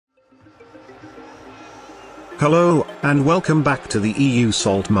Hello, and welcome back to the EU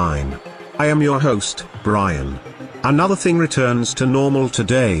Salt Mine. I am your host, Brian. Another thing returns to normal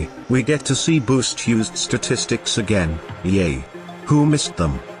today, we get to see boost used statistics again, yay. Who missed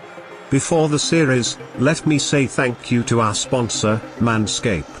them? Before the series, let me say thank you to our sponsor,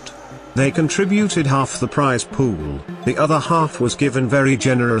 Manscaped. They contributed half the prize pool, the other half was given very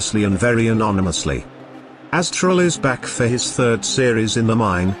generously and very anonymously. Aztral is back for his third series in the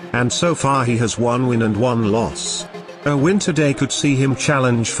mine, and so far he has 1 win and 1 loss. A win today could see him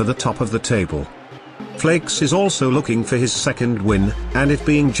challenge for the top of the table. Flakes is also looking for his second win, and it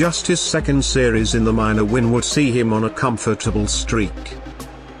being just his second series in the mine, a win would see him on a comfortable streak.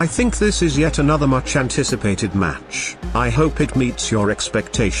 I think this is yet another much anticipated match. I hope it meets your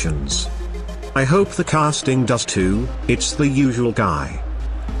expectations. I hope the casting does too. It's the usual guy.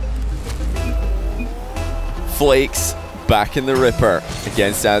 Flakes back in the Ripper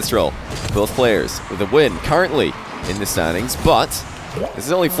against Aztral. Both players with a win currently in the standings, but this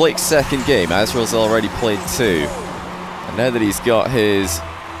is only Flakes' second game. Aztral's already played 2. And now that he's got his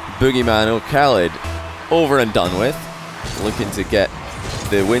boogeyman O'Khalid over and done with, looking to get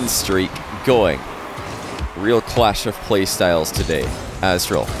the win streak going. Real clash of play styles today.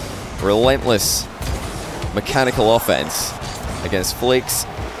 Aztral, relentless mechanical offense against Flakes'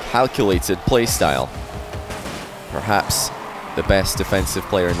 calculated play style. Perhaps the best defensive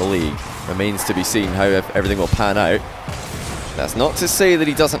player in the league. Remains to be seen how everything will pan out. That's not to say that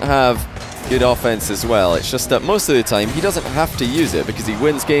he doesn't have good offense as well. It's just that most of the time he doesn't have to use it because he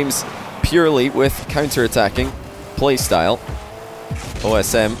wins games purely with counter-attacking play style.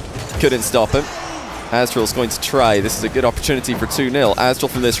 OSM couldn't stop him. Aztral's going to try. This is a good opportunity for 2-0. Aztral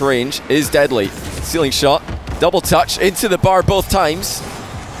from this range is deadly. Ceiling shot, double touch into the bar both times.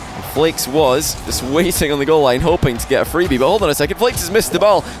 Flakes was just waiting on the goal line, hoping to get a freebie, but hold on a second, Flakes has missed the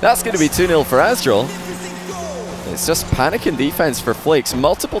ball. That's going to be 2-0 for Aztral. It's just panic in defense for Flakes.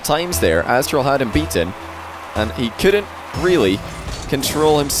 Multiple times there, Aztral had him beaten, and he couldn't really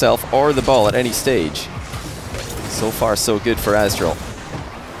control himself or the ball at any stage. So far, so good for Aztral.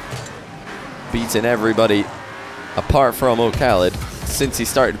 Beaten everybody apart from O'Khalid since he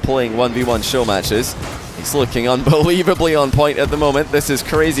started playing 1v1 show matches. He's looking unbelievably on point at the moment. This is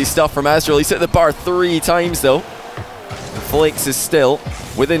crazy stuff from Aztral. He's hit the bar 3 times though. Flakes is still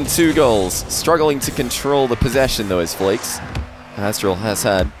within 2 goals. Struggling to control the possession though is Flakes. Aztral has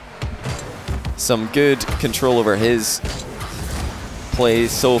had some good control over his play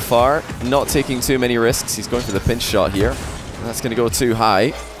so far. Not taking too many risks. He's going for the pinch shot here. That's going to go too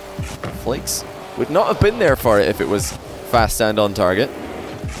high. Flakes would not have been there for it if it was fast and on target.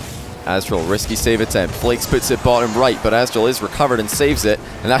 Aztral, risky save attempt. Flakes puts it bottom right, but Aztral is recovered and saves it,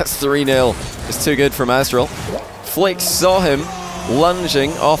 and that's 3-0. It's too good from Aztral. Flakes saw him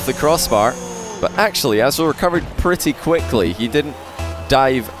lunging off the crossbar, but actually Aztral recovered pretty quickly. He didn't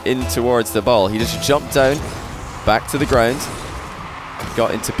dive in towards the ball. He just jumped down, back to the ground,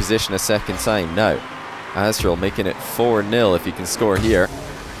 got into position a second time. Now, Aztral making it 4-0 if he can score here.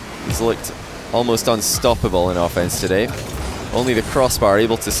 He's looked almost unstoppable in offense today. Only the crossbar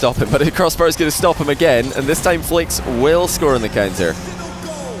able to stop him, but the crossbar is going to stop him again, and this time Flakes will score on the counter.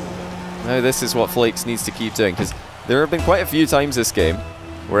 Now this is what Flakes needs to keep doing, because there have been quite a few times this game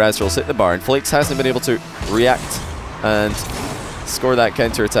where Aztral's hit the bar, and Flakes hasn't been able to react and score that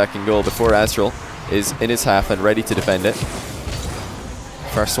counter-attacking goal before Aztral is in his half and ready to defend it.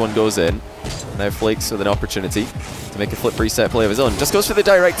 First one goes in. Now Flakes with an opportunity to make a flip reset play of his own. Just goes for the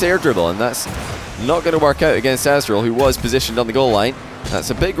direct air dribble, and that's not going to work out against Aztral, who was positioned on the goal line. That's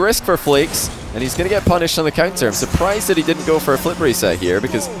a big risk for Flakes, and he's going to get punished on the counter. I'm surprised that he didn't go for a flip reset here,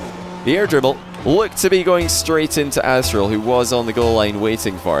 because the air dribble looked to be going straight into Aztral, who was on the goal line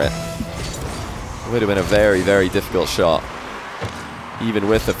waiting for it. It would have been a very, very difficult shot, even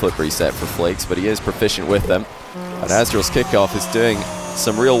with the flip reset for Flakes, but he is proficient with them. But Aztral's kickoff is doing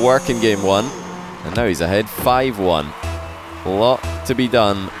some real work in game 1, and now he's ahead 5-1. A lot to be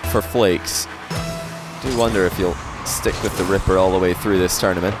done for Flakes. I do wonder if he'll stick with the Ripper all the way through this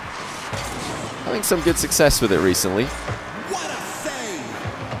tournament. Having some good success with it recently.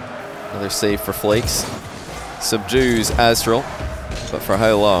 Another save for Flakes. Subdues Aztral, but for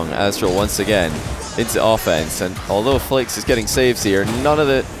how long? Aztral once again into offense, and although Flakes is getting saves here, none of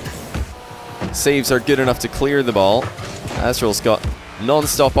the saves are good enough to clear the ball. Aztral's got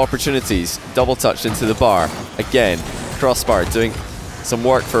non-stop opportunities. Double touch into the bar. Again, crossbar doing some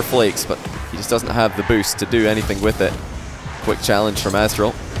work for Flakes, but he just doesn't have the boost to do anything with it. Quick challenge from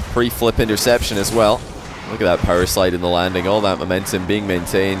Aztral. Pre-flip interception as well. Look at that power slide in the landing. All that momentum being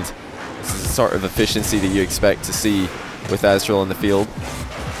maintained. This is the sort of efficiency that you expect to see with Aztral in the field.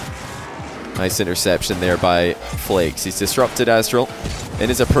 Nice interception there by Flakes. He's disrupted Aztral in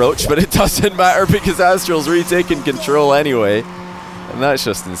his approach, but it doesn't matter because Aztral's retaken control anyway. And that's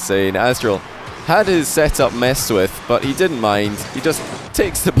just insane. Aztral had his setup messed with, but he didn't mind. He just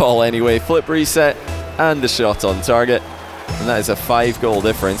takes the ball anyway. Flip reset and the shot on target. And that is a 5-goal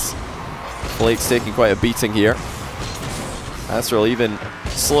difference. Flakes taking quite a beating here. Aztral even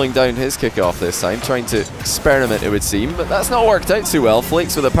slowing down his kickoff this time, trying to experiment, it would seem, but that's not worked out too well.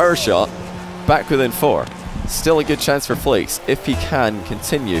 Flakes with a power shot, back within 4. Still a good chance for Flakes if he can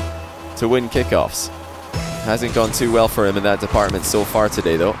continue to win kickoffs. Hasn't gone too well for him in that department so far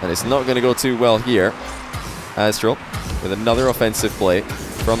today though, and it's not going to go too well here. Aztral with another offensive play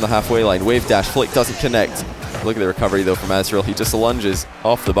from the halfway line. Wave dash, Flake doesn't connect. Look at the recovery though from Aztral. He just lunges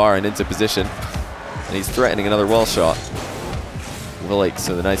off the bar and into position, and he's threatening another wall shot. Flakes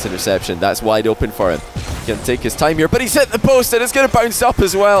with a nice interception. That's wide open for him. He can take his time here, but he's hit the post and it's going to bounce up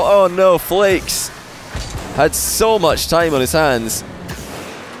as well. Oh no, Flakes had so much time on his hands,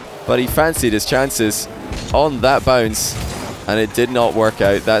 but he fancied his chances on that bounce and it did not work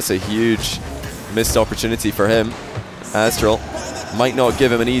out. That's a huge missed opportunity for him. Aztral might not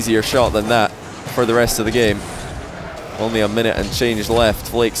give him an easier shot than that for the rest of the game. Only a minute and change left.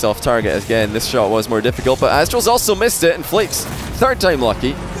 Flakes off target again. This shot was more difficult, but Astral's also missed it, and Flakes, third time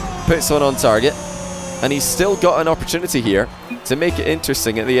lucky, puts one on target, and he's still got an opportunity here to make it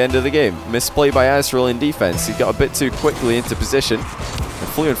interesting at the end of the game. Misplay by Aztral in defense. He got a bit too quickly into position and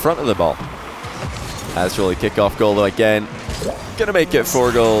flew in front of the ball. Aztral a kickoff goal though again. Gonna make it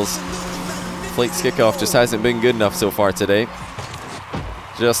 4 goals. Flakes kickoff just hasn't been good enough so far today.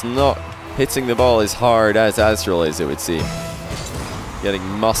 Just not hitting the ball as hard as Aztral is, it would seem. Getting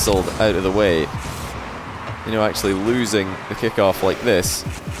muscled out of the way. You know, actually losing the kickoff like this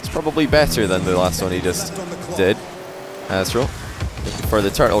is probably better than the last one he just did. Aztral looking for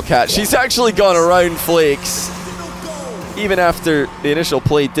the turtle catch. He's actually gone around Flakes. Even after the initial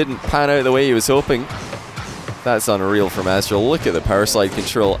play didn't pan out the way he was hoping. That's unreal from Aztral. Look at the power slide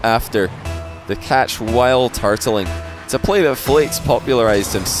control after the catch while turtling. It's a play that Flakes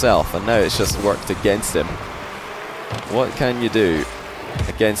popularized himself, and now it's just worked against him. What can you do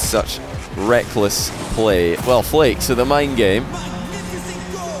against such reckless play? Well, Flakes with a mind game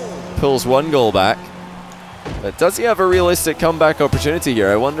pulls 1 goal back. But does he have a realistic comeback opportunity here?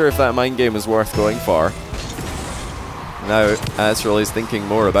 I wonder if that mind game is worth going for. Now Aztral is thinking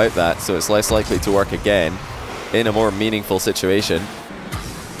more about that, so it's less likely to work again in a more meaningful situation.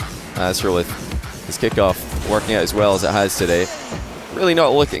 Aztral with his kickoff working out as well as it has today. Really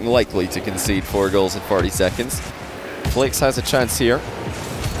not looking likely to concede 4 goals in 40 seconds. Flakes has a chance here.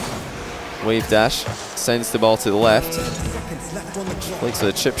 Wave dash, sends the ball to the left. Flakes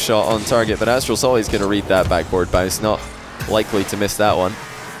with a chip shot on target, but Astral's always going to read that backboard bounce. Not likely to miss that one.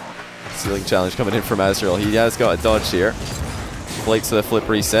 Ceiling challenge coming in from Aztral. He has got a dodge here. Flakes with a flip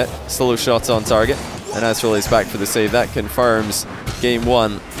reset. Slow shots on target. And Aztral is back for the save. That confirms game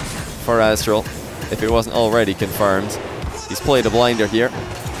 1 for Aztral, if it wasn't already confirmed. He's played a blinder here.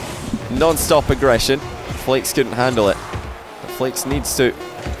 Non-stop aggression. Flakes couldn't handle it. But Flakes needs to,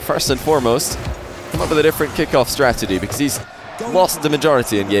 first and foremost, come up with a different kickoff strategy, because he's lost the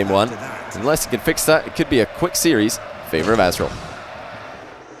majority in game 1. Unless he can fix that, it could be a quick series in favour of Aztral.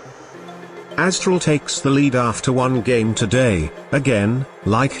 Aztral takes the lead after 1 game today, again,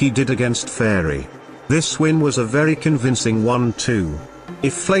 like he did against Fairy. This win was a very convincing one too.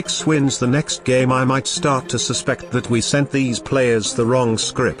 If Flakes wins the next game, I might start to suspect that we sent these players the wrong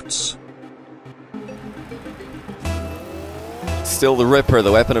scripts. Still the Ripper,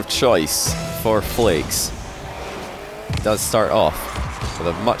 the weapon of choice for Flakes. Does start off with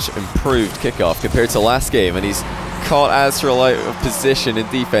a much improved kickoff compared to last game, and he's caught Aztral out of position in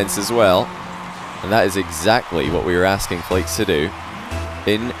defense as well. And that is exactly what we were asking Flakes to do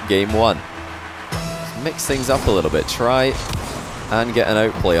in game 1. Mix things up a little bit, try and get an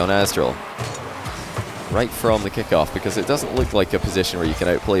outplay on Aztral right from the kickoff, because it doesn't look like a position where you can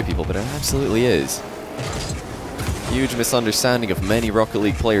outplay people, but it absolutely is. Huge misunderstanding of many Rocket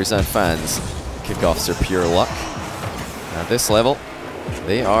League players and fans. Kickoffs are pure luck. At this level,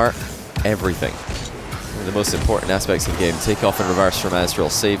 they are everything. One of the most important aspects of the game. Take off and reverse from Aztral,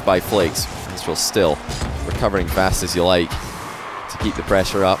 saved by Flakes. Aztral still recovering fast as you like to keep the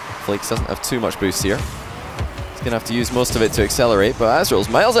pressure up. Flakes doesn't have too much boost here. He's going to have to use most of it to accelerate, but Aztral's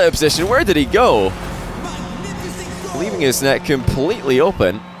miles out of position. Where did he go? Leaving his net completely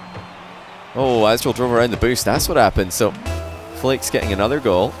open. Oh, Aztral drove around the boost. That's what happened. So Flakes getting another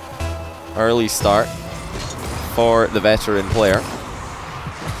goal. Early start for the veteran player.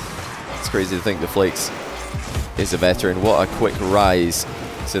 It's crazy to think that Flakes is a veteran. What a quick rise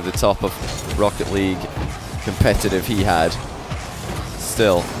to the top of Rocket League competitive he had.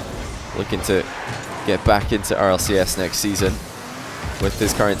 Still looking to get back into RLCS next season with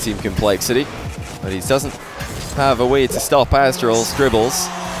his current team complexity, but he doesn't have a way to stop Aztral's dribbles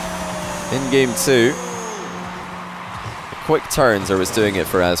in game 2. The quick turns are what's doing it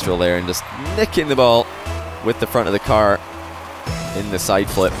for Aztral there, and just nicking the ball with the front of the car in the side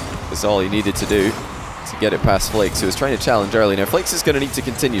flip is all he needed to do to get it past Flakes, who was trying to challenge early. Now Flakes is going to need to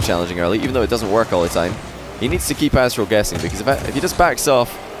continue challenging early, even though it doesn't work all the time. He needs to keep Aztral guessing, because if he just backs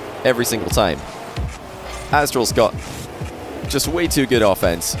off every single time, Aztral's got just way too good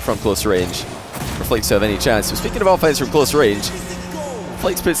offense from close range for Flakes to have any chance. So speaking of offense from close range,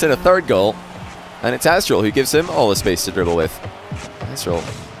 Flakes puts in a third goal, and it's Aztral who gives him all the space to dribble with. Aztral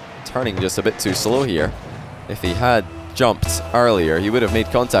turning just a bit too slow here. If he had jumped earlier, he would have made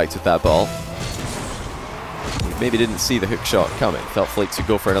contact with that ball. He maybe didn't see the hook shot coming. Felt Flakes would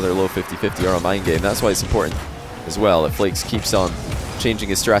go for another low 50-50 or a mind game. That's why it's important as well that Flakes keeps on changing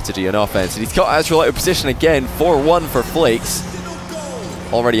his strategy on offense. And he's got Aztral out of position again. 4-1 for Flakes.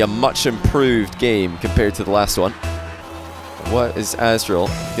 Already a much improved game compared to the last one. What is Aztral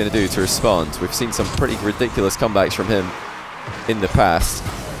going to do to respond? We've seen some pretty ridiculous comebacks from him in the past.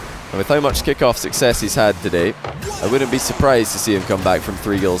 And with how much kickoff success he's had today, I wouldn't be surprised to see him come back from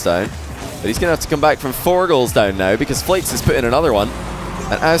 3 goals down. But he's going to have to come back from 4 goals down now, because Flakes has put in another one.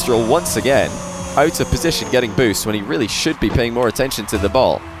 And Aztral once again out of position getting boost when he really should be paying more attention to the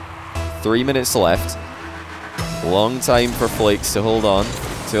ball. 3 minutes left. Long time for Flakes to hold on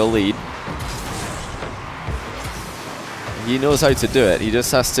to a lead. He knows how to do it. He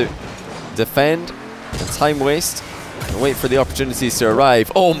just has to defend and time waste and wait for the opportunities to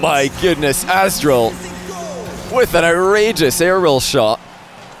arrive. Oh my goodness, Aztral with an outrageous aerial shot.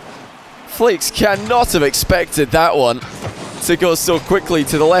 Flakes cannot have expected that one to go so quickly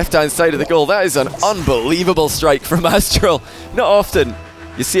to the left-hand side of the goal. That is an unbelievable strike from Aztral. Not often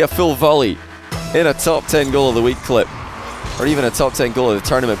you see a full volley in a top 10 goal of the week clip, or even a top 10 goal of the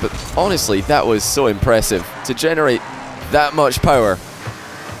tournament, but honestly, that was so impressive to generate that much power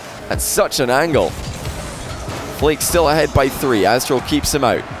at such an angle. Flakes still ahead by 3. Aztral keeps him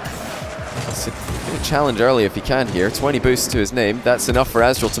out. So, gonna challenge early if he can here. 20 boosts to his name. That's enough for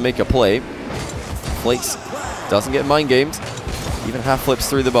Aztral to make a play. Flakes doesn't get mind gamed. Even half flips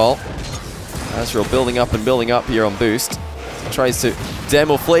through the ball. Aztral building up here on boost. Tries to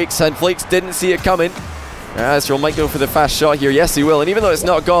demo Flakes, and Flakes didn't see it coming. Aztral might go for the fast shot here. Yes, he will. And even though it's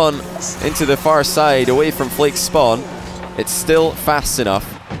not gone into the far side away from Flakes' spawn, it's still fast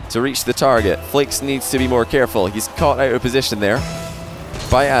enough to reach the target. Flakes needs to be more careful. He's caught out of position there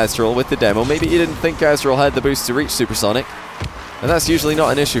by Aztral with the demo. Maybe he didn't think Aztral had the boost to reach Supersonic. And that's usually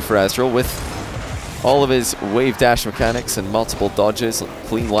not an issue for Aztral with all of his wave dash mechanics and multiple dodges,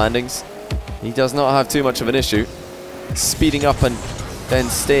 clean landings. He does not have too much of an issue speeding up and then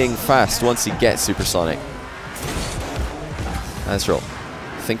staying fast once he gets Supersonic. Aztral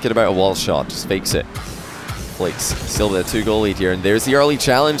thinking about a wall shot, just fakes it. Flakes still with a 2-goal lead here, and there's the early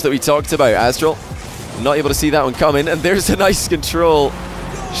challenge that we talked about. Aztral not able to see that one coming, and there's a nice control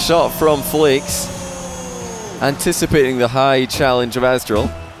shot from Flakes, anticipating the high challenge of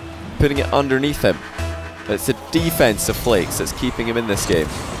Aztral, putting it underneath him. But it's the defense of Flakes that's keeping him in this game.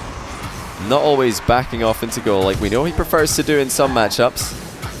 Not always backing off into goal like we know he prefers to do in some matchups.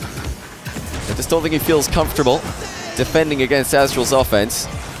 I just don't think he feels comfortable defending against Aztral's offense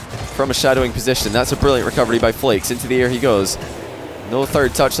from a shadowing position. That's a brilliant recovery by Flakes. Into the air he goes. No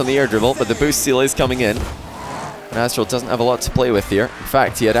third touch on the air dribble, but the boost seal is coming in. And Aztral doesn't have a lot to play with here. In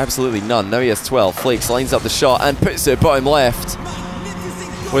fact, he had absolutely none. Now he has 12. Flakes lines up the shot and puts it bottom left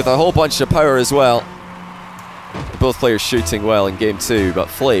with a whole bunch of power as well. Both players shooting well in game 2, but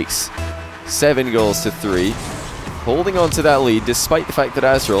Flakes 7 goals to 3, holding on to that lead despite the fact that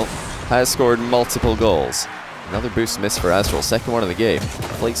Aztral has scored multiple goals. Another boost miss for Aztral, second one of the game.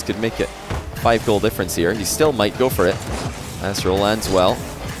 Flakes could make it 5-goal difference here. He still might go for it. Aztral lands well,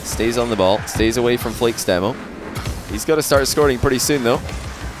 stays on the ball, stays away from Flakes' demo. He's got to start scoring pretty soon though.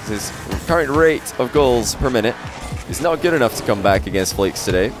 His current rate of goals per minute is not good enough to come back against Flakes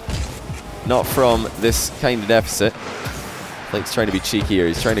today. Not from this kind of deficit. Flakes trying to be cheeky here.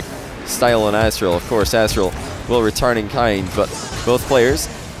 He's trying to style on Aztral. Of course, Aztral will return in kind, but both players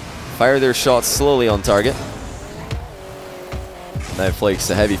fire their shots slowly on target. Now Flakes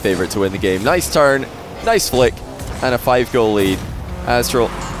a heavy favourite to win the game. Nice turn, nice flick, and a 5-goal lead. Aztral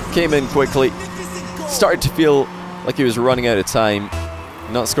came in quickly, started to feel like he was running out of time,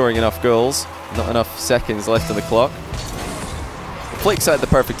 not scoring enough goals, not enough seconds left on the clock. Flakes had the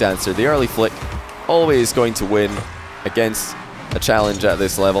perfect answer. The early flick, always going to win against a challenge at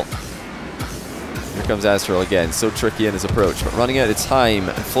this level. Here comes Aztral again, so tricky in his approach, but running out of time,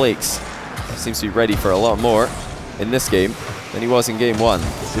 and Flakes seems to be ready for a lot more in this game than he was in game 1.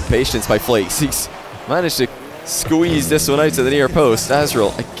 Good patience by Flakes. He's managed to squeeze this one out to the near post.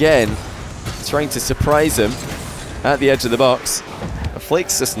 Aztral again trying to surprise him at the edge of the box.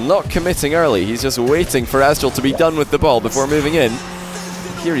 Flakes just not committing early. He's just waiting for Aztral to be done with the ball before moving in.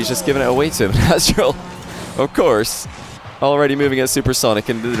 Here he's just giving it away to him. Aztral, of course, already moving at supersonic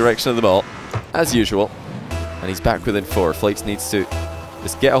in the direction of the ball, as usual. And he's back within 4. Flakes needs to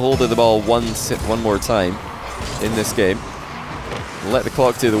just get a hold of the ball one more time in this game. Let the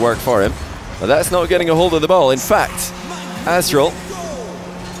clock do the work for him. But that's not getting a hold of the ball. In fact, Aztral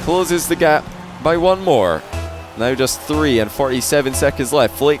closes the gap by 1 more. Now just 3 and 47 seconds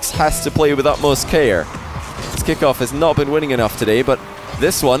left. Flakes has to play with utmost care. His kickoff has not been winning enough today, but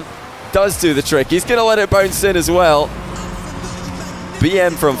this one does do the trick. He's going to let it bounce in as well.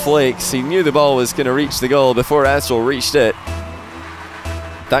 BM from Flakes. He knew the ball was going to reach the goal before Aztral reached it.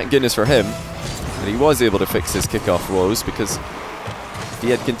 Thank goodness for him that he was able to fix his kickoff woes, because if he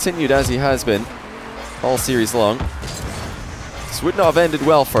had continued as he has been all series long, this would not have ended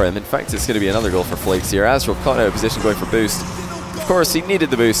well for him. In fact, it's going to be another goal for Flakes here. Aztral caught out of position going for boost. Of course, he needed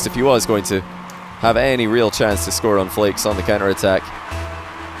the boost if he was going to have any real chance to score on Flakes on the counter-attack.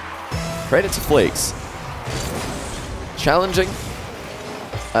 Credit to Flakes. Challenging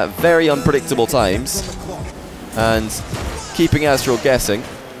at very unpredictable times and keeping Aztral guessing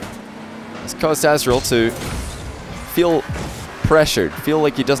has caused Aztral to feel pressured, feel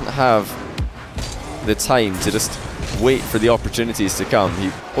like he doesn't have the time to just wait for the opportunities to come. He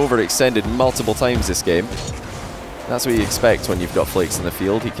overextended multiple times this game. That's what you expect when you've got Flakes in the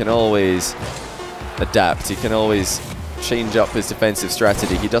field. He can always adapt. He can always change up his defensive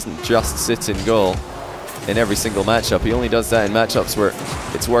strategy. He doesn't just sit in goal in every single matchup. He only does that in matchups where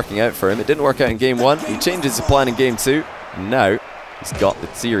it's working out for him. It didn't work out in game 1. He changes his plan in game 2. Now he's got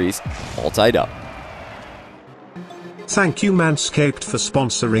the series all tied up. Thank you Manscaped for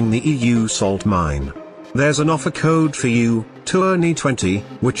sponsoring the EU Salt Mine. There's an offer code for you, Tourney20,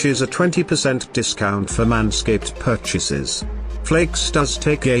 which is a 20% discount for Manscaped purchases. Flakes does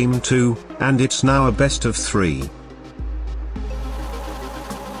take game 2, and it's now a best of 3.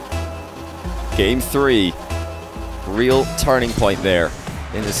 Game 3. Real turning point there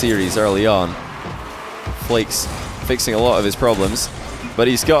in the series early on. Flakes fixing a lot of his problems, but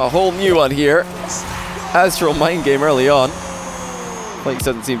he's got a whole new one here. Aztral mind game early on. Flakes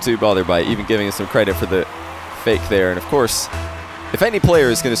doesn't seem too bothered by it, even giving us some credit for the fake there. And of course, if any player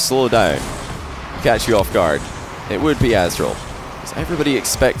is going to slow down, catch you off guard, it would be Aztral. Because everybody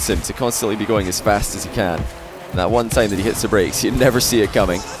expects him to constantly be going as fast as he can. And that one time that he hits the brakes, you never see it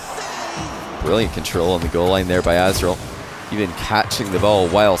coming. Brilliant control on the goal line there by Aztral. Even catching the ball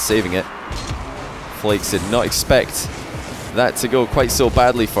while saving it. Flakes did not expect that to go quite so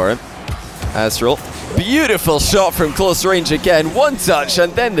badly for him. Aztral, beautiful shot from close range again. One touch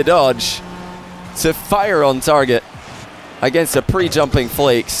and then the dodge to fire on target against a pre-jumping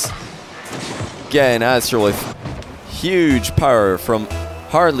Flakes. Again, Aztral with huge power from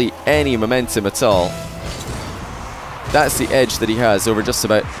hardly any momentum at all. That's the edge that he has over just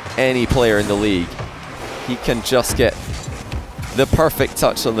about any player in the league. He can just get the perfect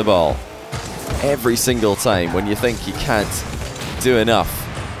touch on the ball every single time. When you think he can't do enough,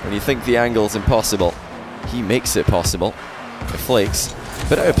 when you think the angle's impossible, he makes it possible. The Flakes,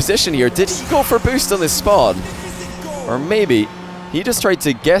 but out of position here. Did he go for boost on this spawn? Or maybe he just tried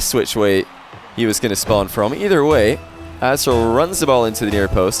to guess which way he was going to spawn from. Either way, Aztral runs the ball into the near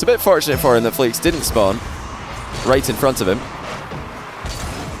post. A bit fortunate for him that Flakes didn't spawn right in front of him.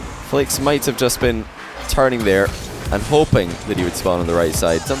 Flakes might have just been turning there and hoping that he would spawn on the right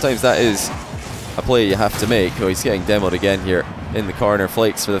side. Sometimes that is a play you have to make. Oh, he's getting demoed again here in the corner.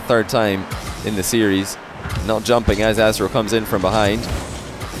 Flakes for the 3rd time in the series, not jumping as Aztral comes in from behind.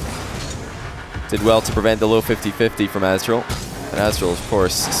 Did well to prevent the low 50-50 from Aztral. And Aztral, of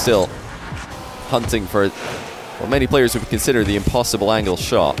course, still hunting for what many players would consider the impossible angle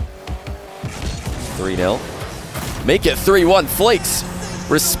shot. 3-0. Make it 3-1. Flakes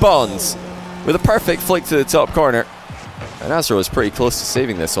responds with a perfect flick to the top corner. And Aztral was pretty close to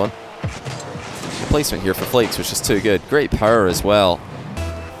saving this one. The placement here for Flakes was just too good. Great power as well.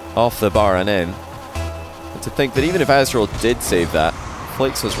 Off the bar and in. And to think that even if Aztral did save that,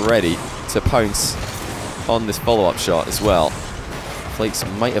 Flakes was ready to pounce on this follow-up shot as well. Flakes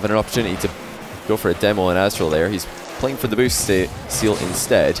might have an opportunity to go for a demo on Aztral there. He's playing for the boost seal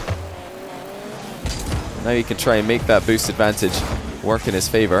instead. Now he can try and make that boost advantage work in his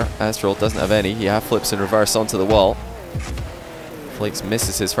favour. Aztral doesn't have any. He half flips in reverse onto the wall. Flakes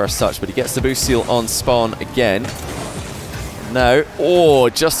misses his first touch, but he gets the boost steal on spawn again. Now, oh,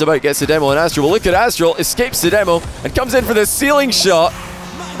 just about gets a demo on Aztral. Well, look at Aztral, escapes the demo and comes in for the ceiling shot.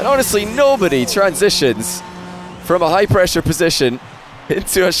 And honestly, nobody transitions from a high pressure position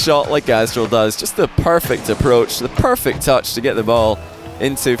into a shot like Aztral does. Just the perfect approach, the perfect touch to get the ball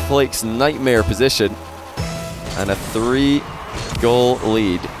into Flakes' nightmare position. And a 3-goal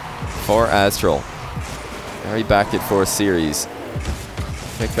lead for Aztral. Very back and forth series.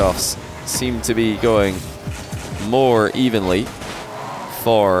 Kickoffs seem to be going more evenly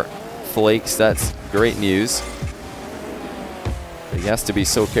for Flakes. That's great news. But he has to be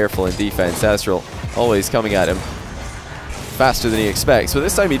so careful in defense. Aztral always coming at him faster than he expects, but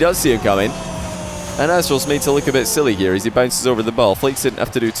this time he does see him coming. And Aztral's made to look a bit silly here as he bounces over the ball. Flakes didn't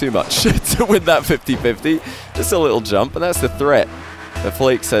have to do too much to win that 50-50. Just a little jump, and that's the threat that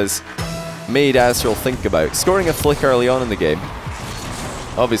Flakes has made Aztral think about. Scoring a flick early on in the game,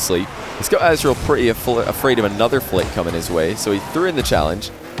 obviously, it's got Aztral pretty afraid of another flick coming his way, so he threw in the challenge.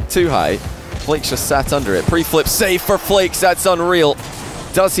 Too high. Flakes just sat under it. Pre-flip save for Flakes. That's unreal.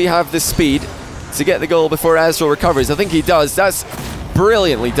 Does he have the speed to get the goal before Aztral recovers? I think he does. That's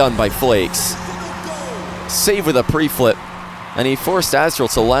brilliantly done by Flakes. Save with a pre-flip. And he forced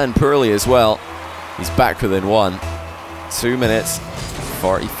Aztral to land poorly as well. He's back within one. 2 minutes,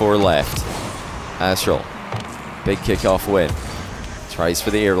 44 left. Aztral, big kickoff win. Tries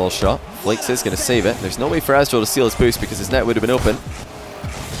for the aerial shot. Flakes is going to save it. There's no way for Aztral to steal his boost because his net would have been open.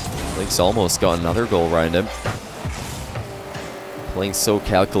 Flakes almost got another goal around him. Playing so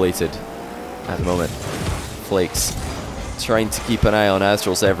calculated at the moment. Flakes trying to keep an eye on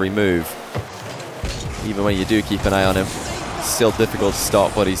Aztral's every move. Even when you do keep an eye on him, it's still difficult to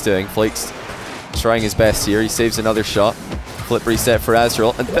stop what he's doing. Flakes trying his best here. He saves another shot. Flip reset for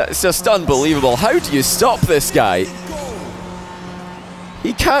Aztral. And that's just unbelievable. How do you stop this guy?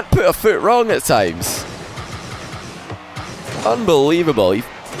 He can't put a foot wrong at times. Unbelievable. He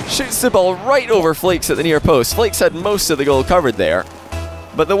shoots the ball right over Flakes at the near post. Flakes had most of the goal covered there.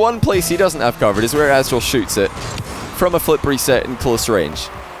 But the one place he doesn't have covered is where Aztral shoots it from a flip reset in close range.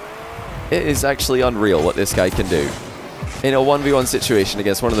 It is actually unreal what this guy can do. In a 1v1 situation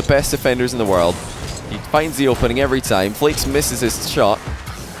against one of the best defenders in the world, he finds the opening every time. Flakes misses his shot.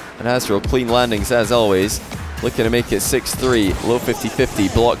 And Aztral, clean landings as always. Looking to make it 6-3, low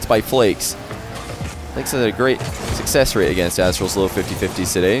 50-50, blocked by Flakes. Flakes had a great success rate against Aztral's low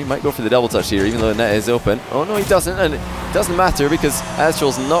 50-50s today. He might go for the double touch here, even though the net is open. Oh no, he doesn't, and it doesn't matter because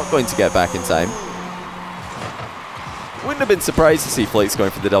Aztral's not going to get back in time. Wouldn't have been surprised to see Flakes going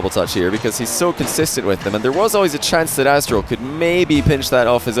for the double touch here because he's so consistent with them, and there was always a chance that Aztral could maybe pinch that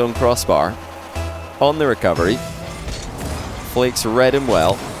off his own crossbar on the recovery. Flakes read him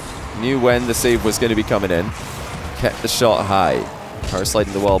well, knew when the save was going to be coming in. Kept the shot high. Power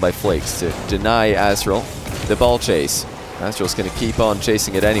sliding the wall by Flakes to deny Aztral the ball chase. Aztral's going to keep on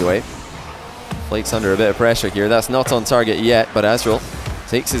chasing it anyway. Flakes under a bit of pressure here. That's not on target yet, but Aztral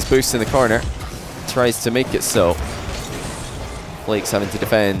takes his boost in the corner. Tries to make it so. Flakes having to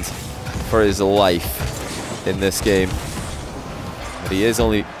defend for his life in this game. But he is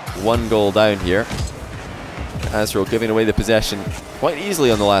only 1 goal down here. Aztral giving away the possession quite easily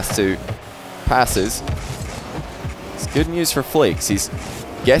on the last 2 passes. Good news for Flakes. He's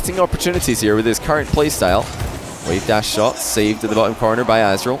getting opportunities here with his current playstyle. Wave dash shot saved in the bottom corner by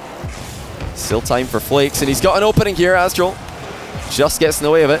Aztral. Still time for Flakes, and he's got an opening here. Aztral just gets in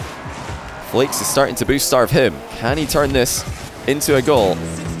the way of it. Flakes is starting to boost starve him. Can he turn this into a goal?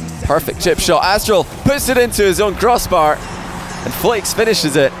 Perfect chip shot. Aztral puts it into his own crossbar, and Flakes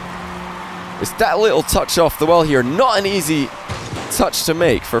finishes it. It's that little touch off the wall here. Not an easy touch to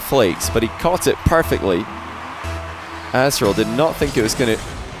make for Flakes, but he caught it perfectly. Aztral did not think it was going to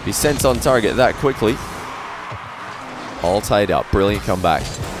be sent on target that quickly. All tied up. Brilliant comeback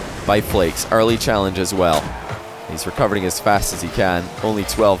by Flakes. Early challenge as well. He's recovering as fast as he can. Only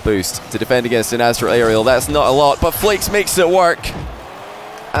 12 boost to defend against an Aztral aerial. That's not a lot, but Flakes makes it work.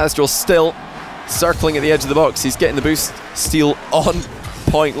 Aztral still circling at the edge of the box. He's getting the boost steal on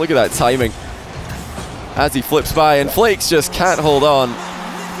point. Look at that timing as he flips by, and Flakes just can't hold on.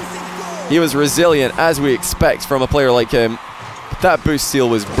 He was resilient, as we expect from a player like him. But that boost steal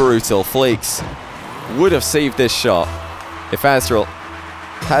was brutal. Flakes would have saved this shot if Aztral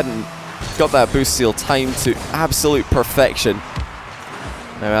hadn't got that boost steal timed to absolute perfection.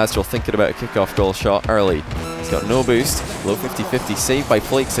 Now Aztral thinking about a kickoff goal shot early. He's got no boost. Low 50-50, saved by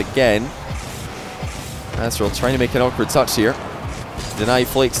Flakes again. Aztral trying to make an awkward touch here. Deny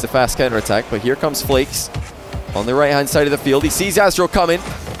Flakes the fast counter-attack, but here comes Flakes on the right-hand side of the field. He sees Aztral coming.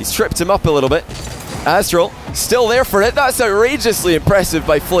 He's tripped him up a little bit. Aztral Still there for it. That's outrageously impressive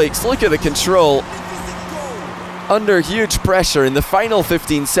by Flakes. Look at the control. Under huge pressure in the final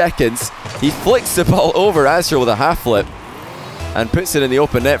 15 seconds, he flicks the ball over Aztral with a half flip and puts it in the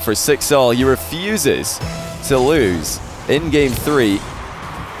open net for 6-all. He refuses to lose in game 3.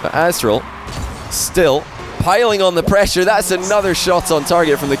 But Aztral still piling on the pressure. That's another shot on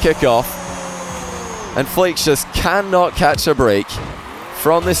target from the kickoff. And Flakes just cannot catch a break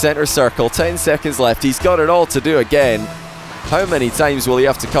from the center circle. 10 seconds left. He's got it all to do again. How many times will he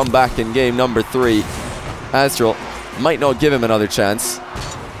have to come back in game number 3? Aztral might not give him another chance.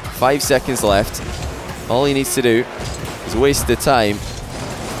 5 seconds left. All he needs to do is waste the time.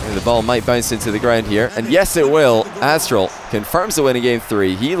 And the ball might bounce into the ground here. And yes, it will. Aztral confirms the win in game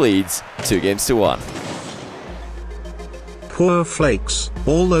 3. He leads 2-1. Poor Flakes,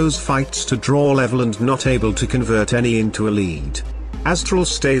 all those fights to draw level and not able to convert any into a lead. Aztral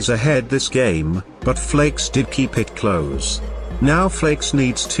stays ahead this game, but Flakes did keep it close. Now Flakes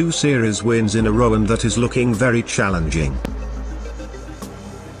needs 2 series wins in a row, and that is looking very challenging.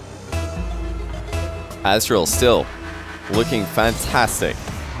 Aztral still looking fantastic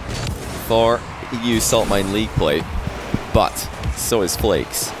for EU Salt Mine League play, but so is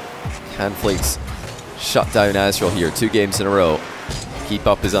Flakes. Can Flakes shut down Aztral here? 2 games in a row. Keep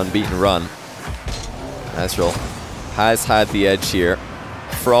up his unbeaten run. Aztral has had the edge here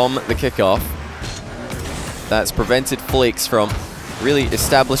from the kickoff. That's prevented Flakes from really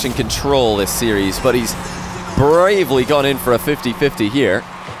establishing control this series, but he's bravely gone in for a 50-50 here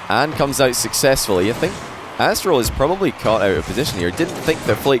and comes out successfully. I think Aztral is probably caught out of position here. Didn't think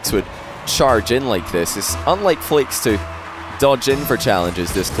that Flakes would charge in like this. It's unlike Flakes to dodge in for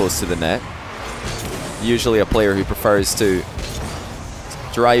challenges this close to the net. Usually a player who prefers to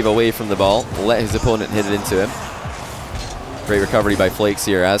drive away from the ball, let his opponent hit it into him. Great recovery by Flakes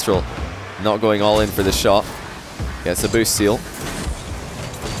here. Aztral not going all in for the shot. Gets a boost seal.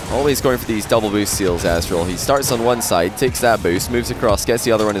 Always going for these double boost seals, Aztral. He starts on one side, takes that boost, moves across, gets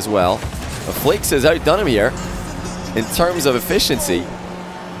the other one as well. But Flakes has outdone him here in terms of efficiency.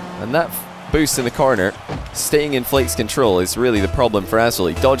 And that boost in the corner, staying in Flakes' control, is really the problem for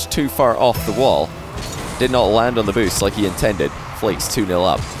Aztral. He dodged too far off the wall. Did not land on the boost like he intended. Flakes 2-0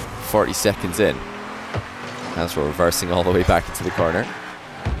 up, 40 seconds in. Aztral reversing all the way back into the corner.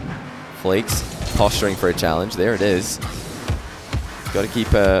 Flakes posturing for a challenge. There it is. Got to keep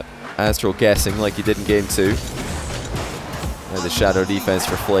Aztral guessing like he did in game 2. There's the shadow defense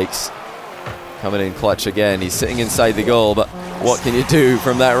for Flakes. Coming in clutch again. He's sitting inside the goal, but what can you do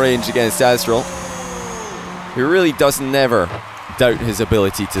from that range against Aztral? He really does never doubt his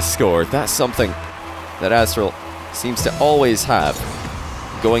ability to score. That's something that Aztral seems to always have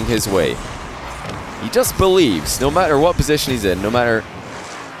going his way. He just believes, no matter what position he's in, no matter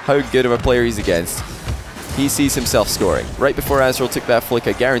how good of a player he's against, he sees himself scoring. Right before Aztral took that flick,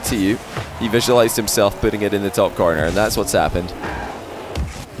 I guarantee you, he visualized himself putting it in the top corner, and that's what's happened.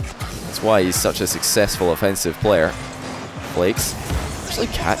 That's why he's such a successful offensive player. Flakes actually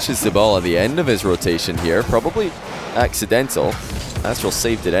catches the ball at the end of his rotation here, probably accidental. Aztral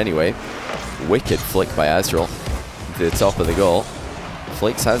saved it anyway. Wicked flick by Aztral into the top of the goal.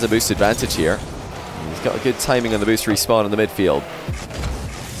 Flakes has a boost advantage here. He's got a good timing on the boost respawn in the midfield.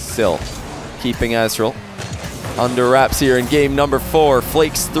 Still keeping Aztral under wraps here in game number 4.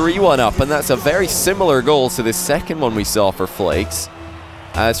 Flakes 3-1 up, and that's a very similar goal to the second one we saw for Flakes.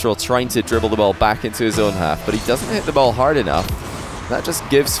 Aztral trying to dribble the ball back into his own half, but he doesn't hit the ball hard enough. That just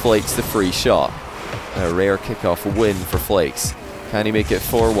gives Flakes the free shot. A rare kickoff win for Flakes. Can he make it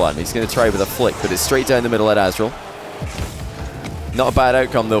 4-1? He's going to try with a flick, but it's straight down the middle at Aztral. Not a bad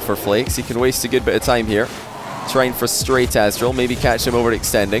outcome though for Flakes. He can waste a good bit of time here. Try and frustrate Aztral, maybe catch him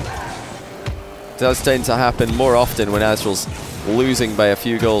overextending. Does tend to happen more often when Aztral's losing by a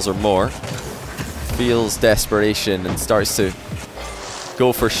few goals or more. Feels desperation and starts to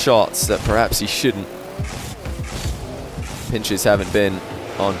go for shots that perhaps he shouldn't. Pinches haven't been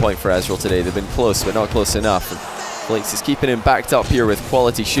on point for Aztral today. They've been close, but not close enough. And Flakes is keeping him backed up here with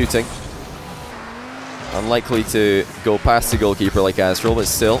quality shooting. Unlikely to go past the goalkeeper like Aztral, but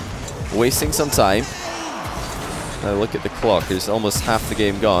still wasting some time. Now look at the clock. There's almost half the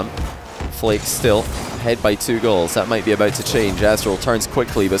game gone. Flakes still ahead by 2 goals. That might be about to change. Aztral turns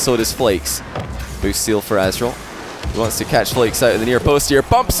quickly, but so does Flakes. Boost steal for Aztral. He wants to catch Flakes out in the near post here.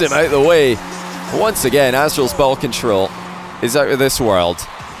 Bumps him out of the way. Once again, Aztral's ball control is out of this world.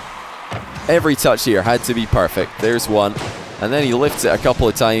 Every touch here had to be perfect. There's one. And then he lifts it a couple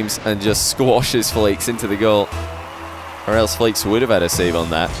of times and just squashes Flakes into the goal. Or else Flakes would have had a save on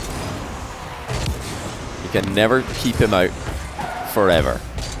that. You can never keep him out forever.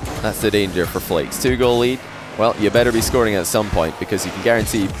 That's the danger for Flakes. 2-goal lead well, you better be scoring at some point, because you can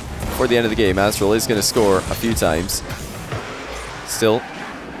guarantee before the end of the game, Aztral is going to score a few times. Still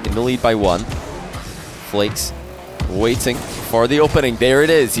in the lead by 1. Flakes waiting for the opening. There it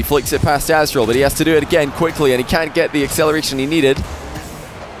is. He flicks it past Aztral, but he has to do it again quickly, and he can't get the acceleration he needed.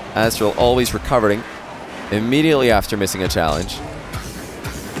 Aztral always recovering immediately after missing a challenge.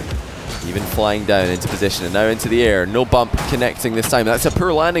 Even flying down into position and now into the air. No bump connecting this time. That's a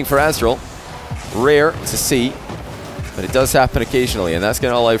poor landing for Aztral. Rare to see, but it does happen occasionally, and that's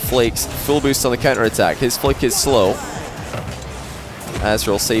going to allow Flakes full boost on the counter-attack. His flick is slow.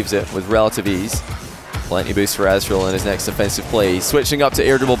 Aztral saves it with relative ease. Plenty boost for Aztral in his next offensive play. He's switching up to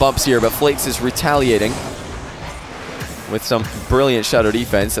air dribble bumps here, but Flakes is retaliating with some brilliant shadow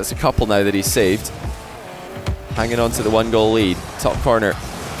defense. That's a couple now that he's saved. Hanging on to the 1-goal lead. Top corner,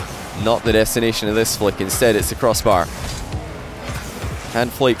 not the destination of this flick. Instead, it's the crossbar. Can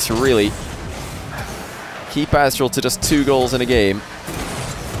Flakes really keep Aztral to just 2 goals in a game?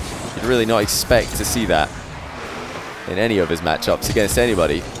 You'd really not expect to see that in any of his matchups against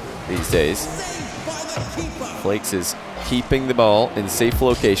anybody these days. Flakes is keeping the ball in safe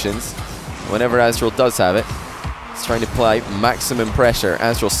locations whenever Aztral does have it. He's trying to apply maximum pressure.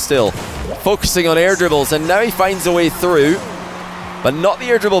 Aztral still focusing on air dribbles, and now he finds a way through, but not the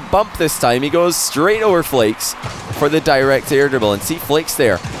air dribble bump this time. He goes straight over Flakes for the direct air dribble, and see Flakes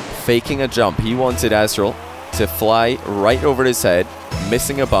there faking a jump. He wanted Aztral to fly right over his head,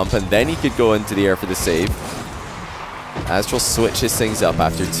 missing a bump, and then he could go into the air for the save. Aztral switches things up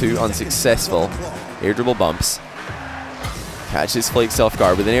after 2 unsuccessful air dribble bumps. Catches Flakes off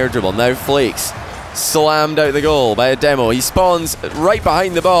guard with an air dribble. Now Flakes slammed out the goal by a demo. He spawns right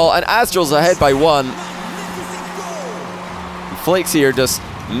behind the ball, and Aztral's ahead by 1. Flakes here just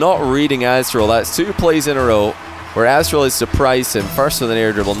not reading Aztral. That's 2 plays in a row where Aztral has surprised him. First with an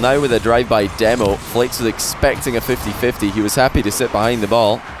air dribble, now with a drive-by demo. Flakes was expecting a 50-50. He was happy to sit behind the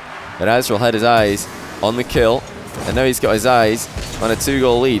ball, but Aztral had his eyes on the kill, and now he's got his eyes on a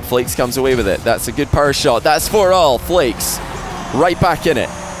 2-goal lead. Flakes comes away with it. That's a good power shot. That's 4-all. Flakes right back in it.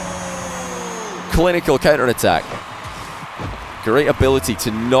 Clinical counter-attack. Great ability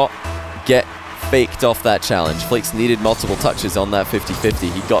to not get faked off that challenge. Flakes needed multiple touches on that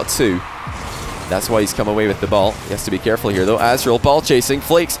 50-50. He got 2. That's why he's come away with the ball. He has to be careful here though. Aztral ball chasing.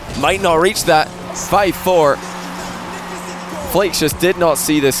 Flakes might not reach that. 5-4. Flakes just did not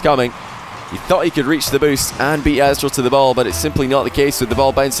see this coming. He thought he could reach the boost and beat Aztral to the ball, but it's simply not the case with the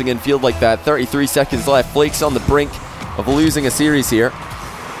ball bouncing in field like that. 33 seconds left. Flakes on the brink of losing a series here.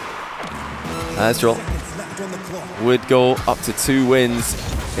 Aztral would go up to 2 wins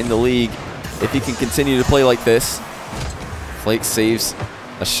in the league if he can continue to play like this. Flakes saves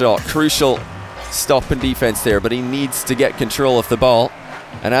a shot. Crucial stop and defense there, but he needs to get control of the ball,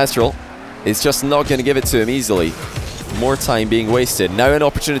 and Aztral is just not going to give it to him easily. More time being wasted. Now an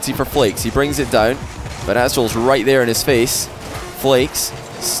opportunity for Flakes. He brings it down, but Aztral's right there in his face. Flakes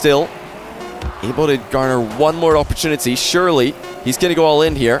still able to garner 1 more opportunity. Surely he's going to go all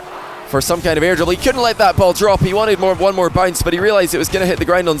in here for some kind of air dribble. He couldn't let that ball drop. He wanted 1 more bounce, but he realized it was going to hit the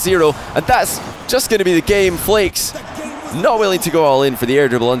ground on 0, and that's just going to be the game. Flakes not willing to go all in for the air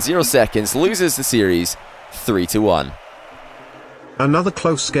dribble on 0 seconds. Loses the series 3-1. Another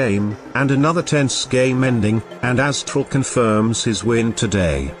close game, and another tense game ending, and Aztral confirms his win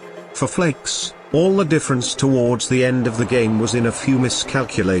today. For Flakes, all the difference towards the end of the game was in a few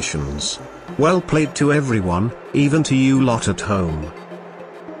miscalculations. Well played to everyone, even to you lot at home.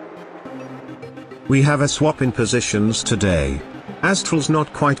 We have a swap in positions today. Aztral's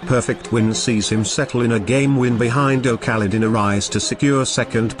not quite perfect win sees him settle in a game win behind O'Khalid in a rise to secure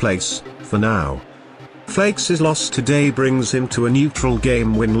 2nd place, for now. Flakes' loss today brings him to a neutral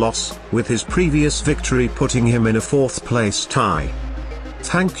game win-loss, with his previous victory putting him in a 4th place tie.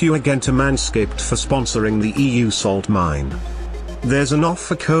 Thank you again to Manscaped for sponsoring the EU Salt Mine. There's an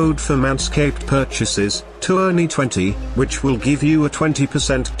offer code for Manscaped purchases, TOURNEY20, which will give you a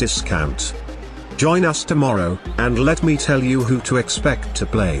 20% discount. Join us tomorrow, and let me tell you who to expect to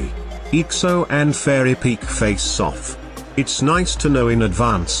play. EXO and Fairy Peak face off. It's nice to know in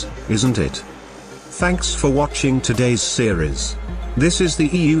advance, isn't it? Thanks for watching today's series. This is the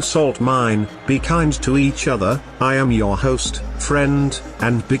EU Salt Mine. Be kind to each other. I am your host, friend,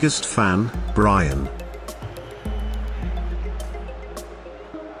 and biggest fan, Brian.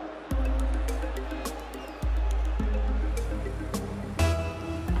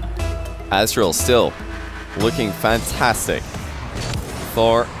 Aztral still looking fantastic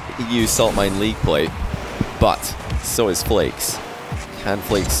for EU Salt Mine League play, but so is Flakes. Can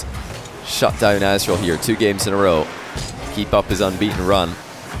Flakes shut down Aztral here? 2 games in a row. Keep up his unbeaten run.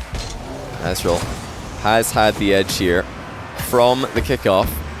 Aztral has had the edge here from the kickoff.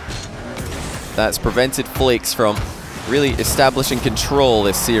 That's prevented Flakes from really establishing control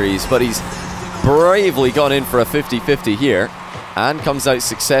this series, but he's bravely gone in for a 50-50 here and comes out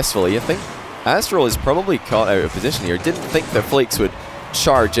successfully. I think Aztral is probably caught out of position here. Didn't think that Flakes would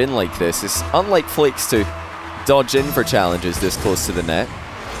charge in like this. It's unlike Flakes to dodge in for challenges this close to the net.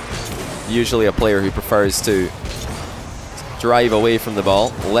 Usually a player who prefers to drive away from the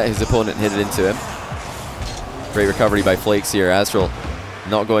ball, let his opponent hit it into him. Great recovery by Flakes here. Aztral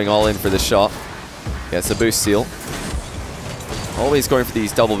not going all in for the shot. Gets a boost seal. Always going for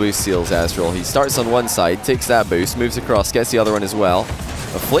these double boost seals, Aztral. He starts on one side, takes that boost, moves across, gets the other one as well.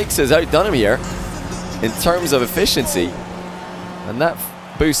 But Flakes has outdone him here in terms of efficiency. And that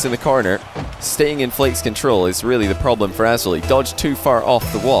boost in the corner, staying in Flakes' control, is really the problem for Aztral. He dodged too far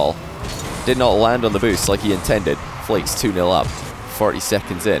off the wall. Did not land on the boost like he intended. Flakes 2-0 up, 40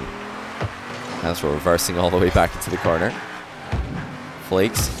 seconds in. Aztral reversing all the way back into the corner.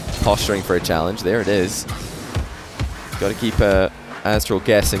 Flakes posturing for a challenge. There it is. Got to keep Aztral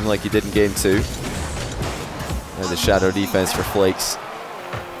guessing like he did in game 2. And the shadow defense for Flakes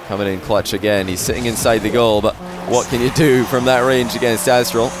coming in clutch again. He's sitting inside the goal, but what can you do from that range against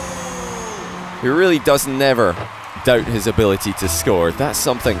Aztral? He really does never doubt his ability to score. That's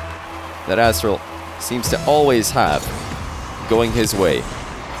something that Aztral seems to always have going his way.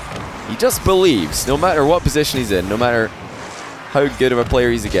 He just believes, no matter what position he's in, no matter how good of a player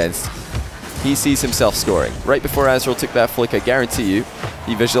he's against, he sees himself scoring. Right before Aztral took that flick, I guarantee you,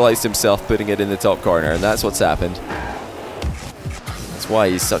 he visualized himself putting it in the top corner, and that's what's happened. That's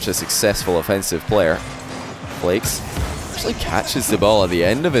why he's such a successful offensive player. Flakes actually catches the ball at the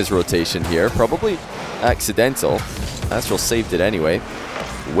end of his rotation here, probably accidental. Aztral saved it anyway.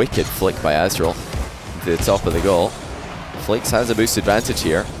 Wicked flick by Aztral to the top of the goal. Flakes has a boost advantage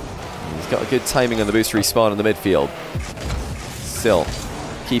here. He's got a good timing on the boost respawn in the midfield. Still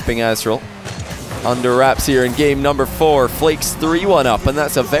keeping Aztral under wraps here in game number 4. Flakes 3-1 up, and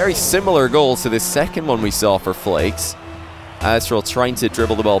that's a very similar goal to the second one we saw for Flakes. Aztral trying to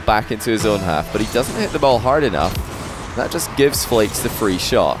dribble the ball back into his own half, but he doesn't hit the ball hard enough. That just gives Flakes the free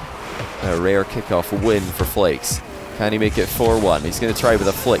shot. A rare kickoff win for Flakes. Can he make it 4-1? He's going to try with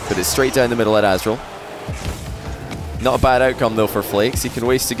a flick, but it's straight down the middle at Aztral. Not a bad outcome though for Flakes. He can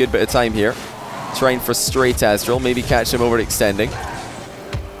waste a good bit of time here. Try and frustrate Aztral, maybe catch him overextending.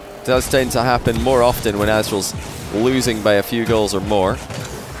 Does tend to happen more often when Aztral's losing by a few goals or more.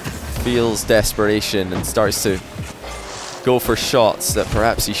 Feels desperation and starts to go for shots that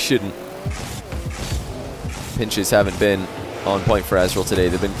perhaps he shouldn't. Pinches haven't been on point for Aztral today.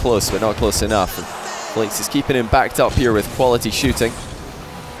 They've been close, but not close enough. And Flakes is keeping him backed up here with quality shooting.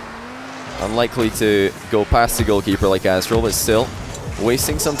 Unlikely to go past the goalkeeper like Aztral, but still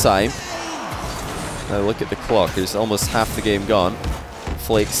wasting some time. Now look at the clock. There's almost half the game gone.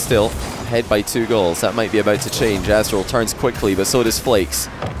 Flakes still ahead by 2 goals. That might be about to change. Aztral turns quickly, but so does Flakes.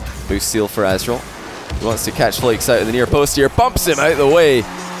 Boost steal for Aztral. He wants to catch Flakes out of the near post here. Bumps him out of the way.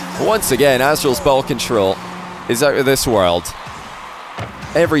 Once again, Aztral's ball control is out of this world.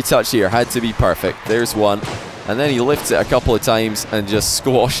 Every touch here had to be perfect. There's one. And then he lifts it a couple of times and just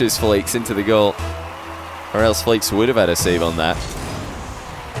squashes Flakes into the goal. Or else Flakes would have had a save on that.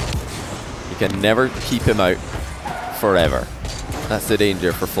 You can never keep him out forever. That's the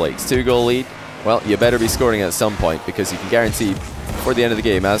danger for Flakes. 2-goal lead. Well, you better be scoring at some point, because you can guarantee before the end of the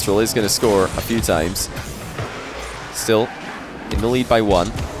game Aztral is going to score a few times. Still in the lead by 1.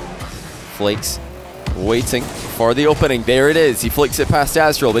 Flakes waiting for the opening. There it is. He flicks it past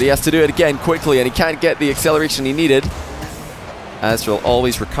Aztral, but he has to do it again quickly, and he can't get the acceleration he needed. Aztral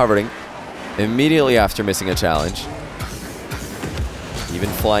always recovering immediately after missing a challenge. Even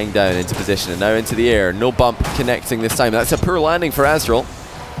flying down into position and now into the air. No bump connecting this time. That's a poor landing for Aztral.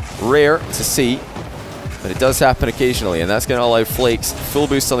 Rare to see, but it does happen occasionally, and that's going to allow Flakes full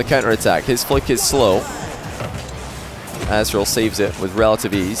boost on the counter-attack. His flick is slow. Aztral saves it with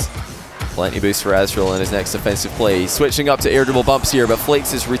relative ease. Plenty boost for Aztral in his next offensive play. He's switching up to air dribble bumps here, but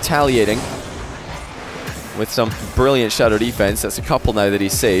Flakes is retaliating with some brilliant shadow defense. That's a couple now that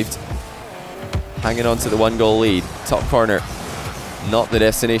he's saved. Hanging on to the 1-goal lead. Top corner. Not the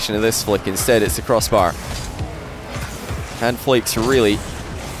destination of this flick. Instead, it's the crossbar. Can Flakes really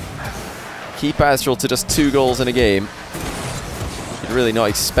keep Aztral to just 2 goals in a game? You'd really not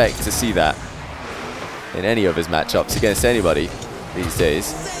expect to see that in any of his matchups against anybody these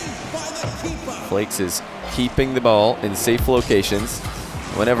days. Flakes is keeping the ball in safe locations.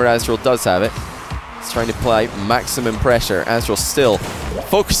 Whenever Aztral does have it, he's trying to apply maximum pressure. Aztral still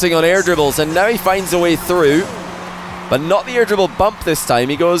focusing on air dribbles, and now he finds a way through. But not the air dribble bump this time.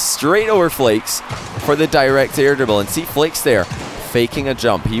 He goes straight over Flakes. for the direct air dribble. And see Flakes there, faking a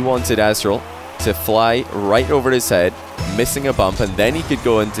jump. He wanted Aztral to fly right over his head, missing a bump, and then he could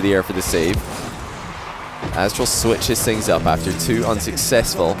go into the air for the save. Aztral switches things up after 2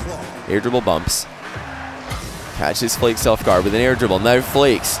 unsuccessful air dribble bumps. Catches Flakes off guard with an air dribble. Now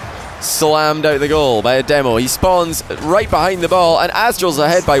Flakes slammed out the goal by a demo. He spawns right behind the ball, and Aztral's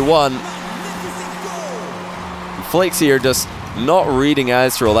ahead by 1. Flakes here just not reading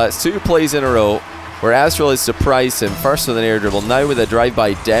Aztral. That's 2 plays in a row where Aztral has surprised him, first with an air dribble, now with a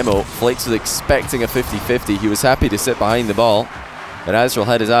drive-by demo. Flakes was expecting a 50-50. He was happy to sit behind the ball, but Aztral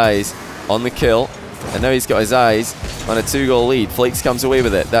had his eyes on the kill, and now he's got his eyes on a 2-goal lead. Flakes comes away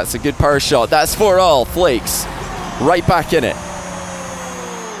with it. That's a good power shot. That's 4-all. Flakes right back in it.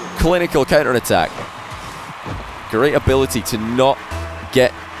 Clinical counter-attack. Great ability to not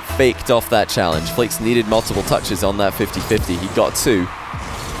get faked off that challenge. Flakes needed multiple touches on that 50-50. He got 2.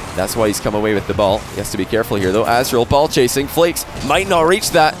 That's why he's come away with the ball. He has to be careful here though. Aztral ball chasing. Flakes might not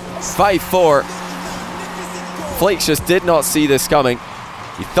reach that. 5-4. Flakes just did not see this coming.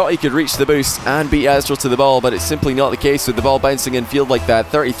 He thought he could reach the boost and beat Aztral to the ball, but it's simply not the case with the ball bouncing in field like that.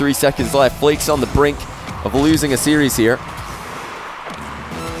 33 seconds left. Flakes on the brink of losing a series here.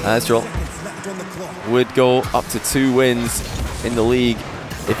 Aztral would go up to 2 wins in the league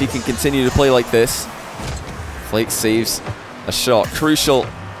if he can continue to play like this. Flakes saves a shot. Crucial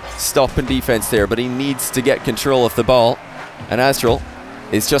stop and defense there, but he needs to get control of the ball, and Aztral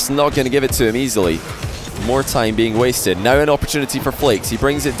is just not going to give it to him easily. More time being wasted. Now an opportunity for Flakes. He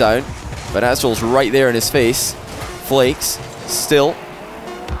brings it down, but Aztral's right there in his face. Flakes still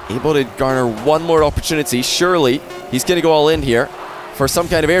able to garner 1 more opportunity. Surely he's going to go all in here for some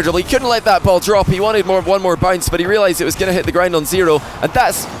kind of air dribble. He couldn't let that ball drop. He wanted 1 more bounce, but he realized it was going to hit the ground on 0, and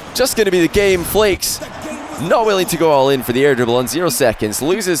that's just going to be the game. Flakes not willing to go all in for the air dribble on 0 seconds,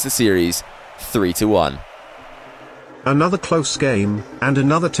 loses the series 3-1. Another close game, and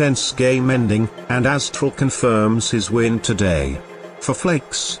another tense game ending, and Aztral confirms his win today. For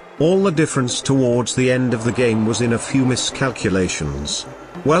Flakes, all the difference towards the end of the game was in a few miscalculations.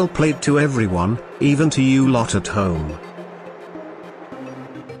 Well played to everyone, even to you lot at home.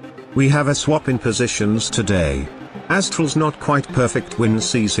 We have a swap in positions today. Aztral's not quite perfect win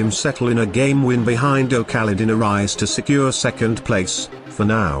sees him settle in a game win behind O'Khalid in a rise to secure 2nd place, for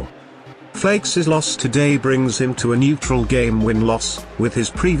now. Flakes' loss today brings him to a neutral game win-loss, with his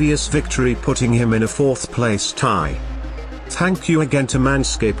previous victory putting him in a 4th place tie. Thank you again to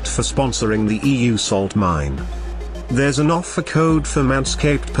Manscaped for sponsoring the EU Salt Mine. There's an offer code for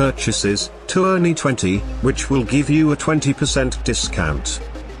Manscaped purchases, TOURNEY20, which will give you a 20% discount.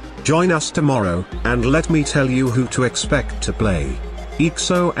 Join us tomorrow, and let me tell you who to expect to play.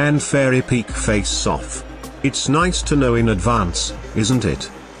 EXO and Fairy Peak face off. It's nice to know in advance, isn't it?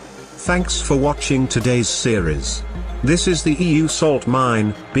 Thanks for watching today's series. This is the EU Salt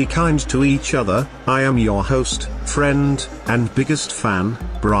Mine. Be kind to each other. I am your host, friend, and biggest fan,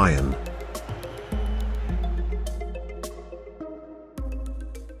 Brian.